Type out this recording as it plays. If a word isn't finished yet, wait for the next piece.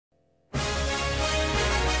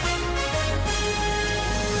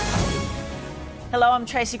Hello, I'm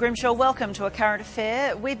Tracy Grimshaw. Welcome to A Current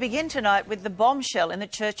Affair. We begin tonight with the bombshell in the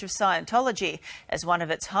Church of Scientology as one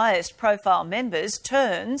of its highest profile members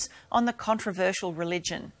turns on the controversial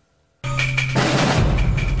religion. Now,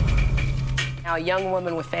 a young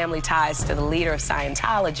woman with family ties to the leader of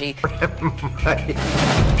Scientology.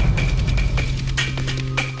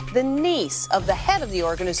 The niece of the head of the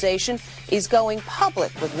organization is going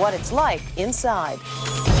public with what it's like inside.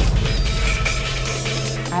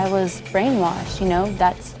 I was brainwashed, you know,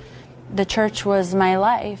 the church was my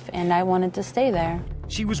life and I wanted to stay there.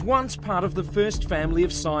 She was once part of the first family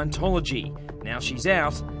of Scientology. Now she's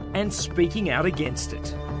out and speaking out against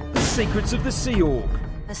it. The secrets of the Sea Org.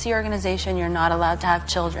 The Sea Organization, you're not allowed to have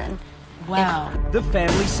children. Wow. The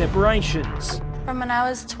family separations. From when I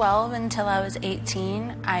was 12 until I was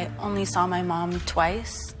 18, I only saw my mom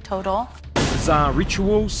twice total. Bizarre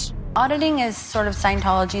rituals. Auditing is sort of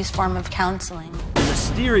Scientology's form of counseling. The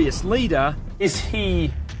mysterious leader. Is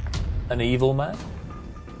he an evil man?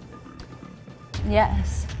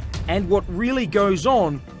 Yes. And what really goes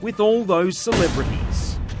on with all those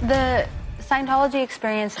celebrities. The Scientology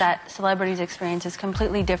experience that celebrities experience is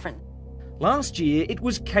completely different. Last year, it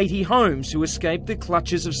was Katie Holmes who escaped the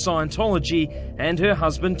clutches of Scientology and her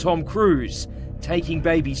husband Tom Cruise, taking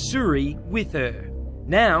baby Suri with her.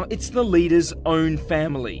 Now it's the leader's own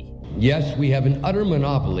family. Yes, we have an utter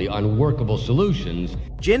monopoly on workable solutions.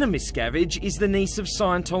 Jenna Miscavige is the niece of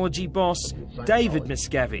Scientology boss David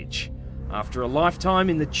Miscavige. After a lifetime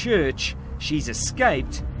in the church, she's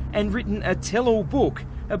escaped and written a tell-all book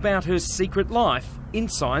about her secret life in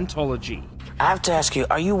Scientology. I have to ask you,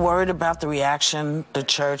 are you worried about the reaction the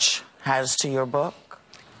church has to your book?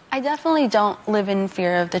 I definitely don't live in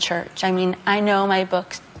fear of the church. I mean, I know my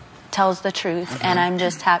book tells the truth, and I'm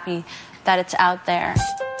just happy that it's out there.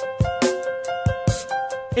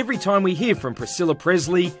 Every time we hear from Priscilla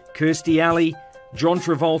Presley, Kirstie Alley, John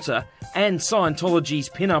Travolta and Scientology's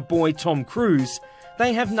pin-up boy Tom Cruise,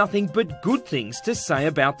 they have nothing but good things to say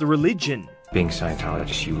about the religion. Being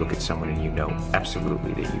Scientologist, you look at someone and you know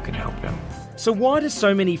absolutely that you can help them. So why do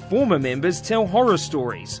so many former members tell horror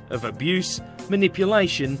stories of abuse,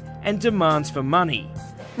 manipulation and demands for money?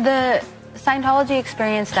 The Scientology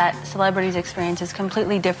experience that celebrities experience is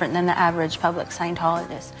completely different than the average public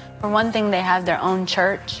Scientologist. For one thing, they have their own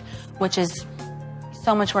church, which is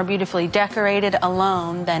so much more beautifully decorated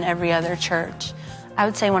alone than every other church. I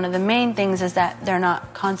would say one of the main things is that they're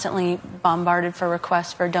not constantly bombarded for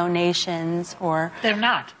requests for donations or... They're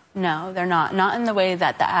not? No, they're not. Not in the way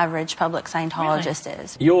that the average public Scientologist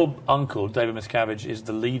is. Your uncle, David Miscavige, is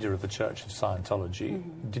the leader of the Church of Scientology.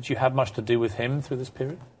 Mm-hmm. Did you have much to do with him through this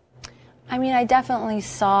period? I mean, I definitely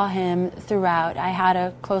saw him throughout. I had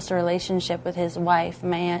a closer relationship with his wife,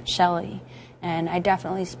 my Aunt Shelley, and I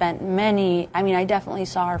definitely I definitely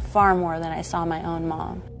saw her far more than I saw my own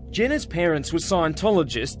mom. Jenna's parents were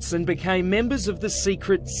Scientologists and became members of the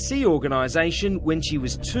secret Sea Organization when she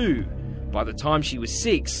was 2. By the time she was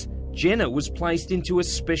 6, Jenna was placed into a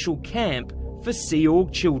special camp for Sea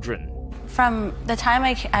Org children. From the time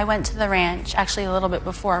I went to the ranch, actually a little bit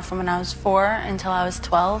before, from when I was 4 until I was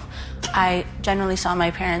 12, I generally saw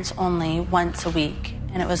my parents only once a week,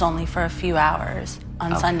 and it was only for a few hours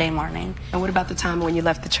on Sunday morning. And what about the time when you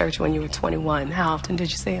left the church when you were 21? How often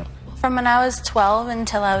did you see them? From when I was 12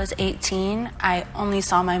 until I was 18, I only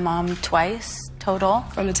saw my mom twice total.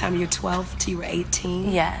 From the time you were 12 till you were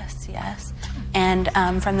 18? Yes, yes. And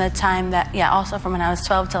from the time that, also from when I was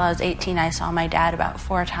 12 till I was 18, I saw my dad about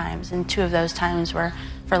 4 times, and 2 of those times were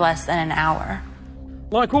for less than an hour.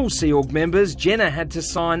 Like all Sea Org members, Jenna had to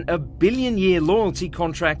sign a billion-year loyalty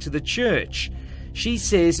contract to the church. She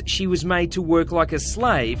says she was made to work like a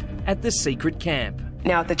slave at the secret camp.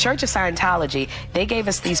 Now, at the Church of Scientology, they gave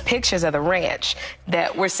us these pictures of the ranch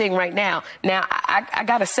that we're seeing right now. Now, I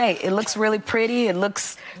gotta say, it looks really pretty, it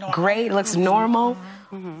looks great, it looks normal.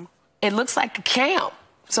 Mm-hmm. It looks like a camp.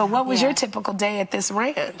 So what was your typical day at this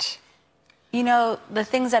ranch? You know, the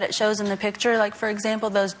things that it shows in the picture, like, for example,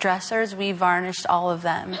 those dressers, we varnished all of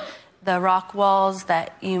them. The rock walls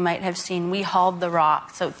that you might have seen, we hauled the rock.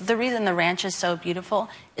 So the reason the ranch is so beautiful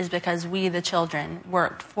is because we, the children,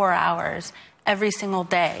 worked 4 hours every single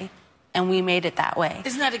day, and we made it that way.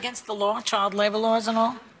 Isn't that against the law, child labor laws and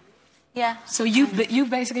all? Yeah. So you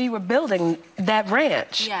basically were building that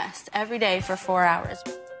ranch? Yes, every day for 4 hours.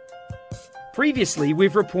 Previously,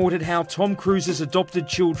 we've reported how Tom Cruise's adopted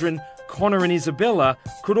children, Connor and Isabella,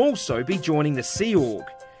 could also be joining the Sea Org.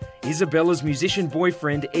 Isabella's musician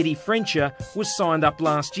boyfriend, Eddie Frencher, was signed up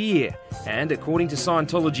last year, and according to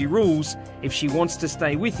Scientology rules, if she wants to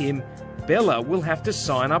stay with him, Bella will have to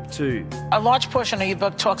sign up to. A large portion of your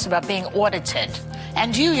book talks about being audited,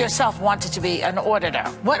 and you yourself wanted to be an auditor.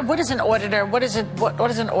 What is an auditor? What does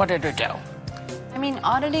an auditor do? I mean,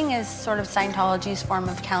 auditing is sort of Scientology's form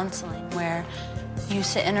of counseling, where you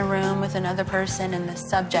sit in a room with another person and the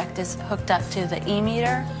subject is hooked up to the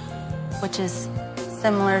e-meter, which is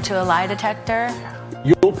similar to a lie detector.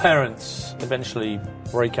 Your parents eventually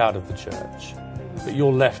break out of the church, but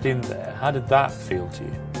you're left in there. How did that feel to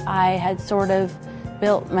you? I had sort of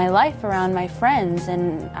built my life around my friends,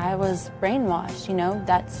 and I was brainwashed, you know.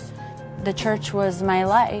 The church was my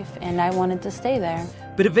life, and I wanted to stay there.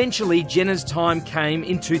 But eventually Jenna's time came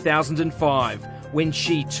in 2005, when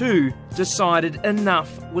she too decided enough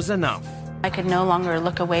was enough. I could no longer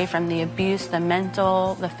look away from the abuse, the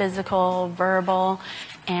mental, the physical, verbal,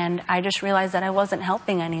 and I just realized that I wasn't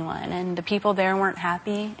helping anyone, and the people there weren't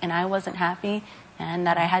happy, and I wasn't happy, and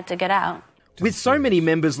that I had to get out. With so many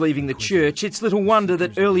members leaving the church, it's little wonder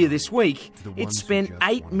that earlier this week it spent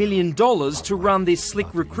 $8 million to run this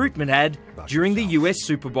slick recruitment ad during the US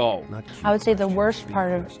Super Bowl. I would say the worst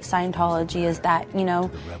part of Scientology is that, you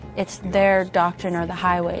know, it's their doctrine or the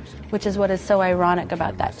highway, which is what is so ironic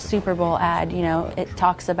about that Super Bowl ad. You know, it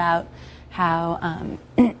talks about how,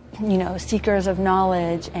 you know, seekers of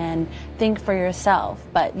knowledge and think for yourself,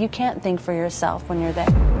 but you can't think for yourself when you're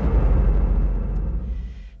there.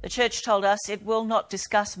 The church told us it will not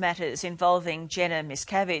discuss matters involving Jenna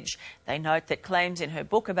Miscavige. They note that claims in her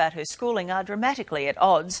book about her schooling are dramatically at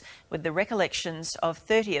odds with the recollections of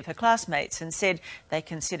 30 of her classmates, and said they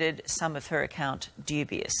considered some of her account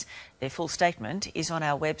dubious. Their full statement is on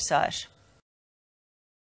our website.